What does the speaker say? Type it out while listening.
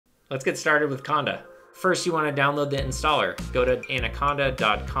Let's get started with Conda. First, you want to download the installer. Go to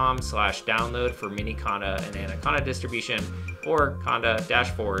anaconda.com/download for mini Conda and Anaconda distribution, or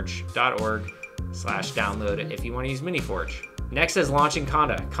conda-forge.org/download if you want to use MiniForge. Next is launching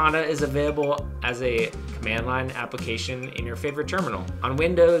Conda. Conda is available as a command line application in your favorite terminal. On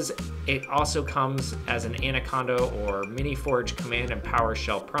Windows, it also comes as an Anaconda or MiniForge command and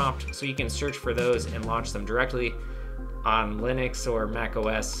PowerShell prompt, so you can search for those and launch them directly. On Linux or Mac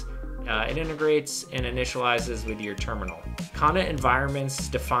OS, it integrates and initializes with your terminal. Conda environments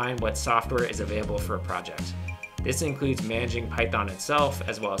define what software is available for a project. This includes managing Python itself,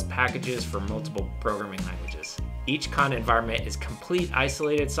 as well as packages for multiple programming languages. Each Conda environment is complete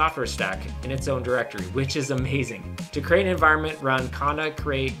isolated software stack in its own directory, which is amazing. To create an environment, run conda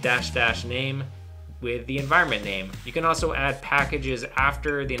create -- name with the environment name. You can also add packages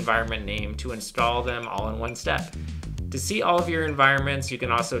after the environment name to install them all in one step. To see all of your environments, you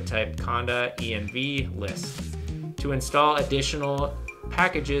can also type conda env list. To install additional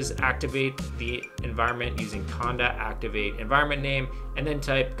packages, activate the environment using conda activate environment name, and then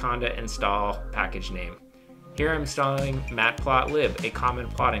type conda install package name. Here I'm installing matplotlib, a common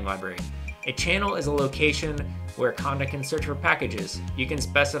plotting library. A channel is a location where Conda can search for packages. You can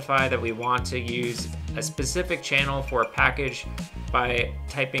specify that we want to use a specific channel for a package by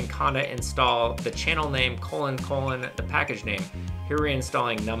typing conda install the channel name : the package name. Here we're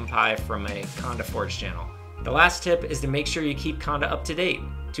installing NumPy from a Conda Forge channel. The last tip is to make sure you keep Conda up to date.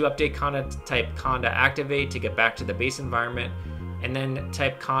 To update Conda, type conda activate to get back to the base environment, and then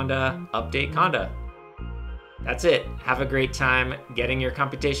type conda update Conda. That's it. Have a great time getting your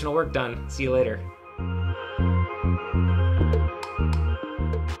computational work done. See you later.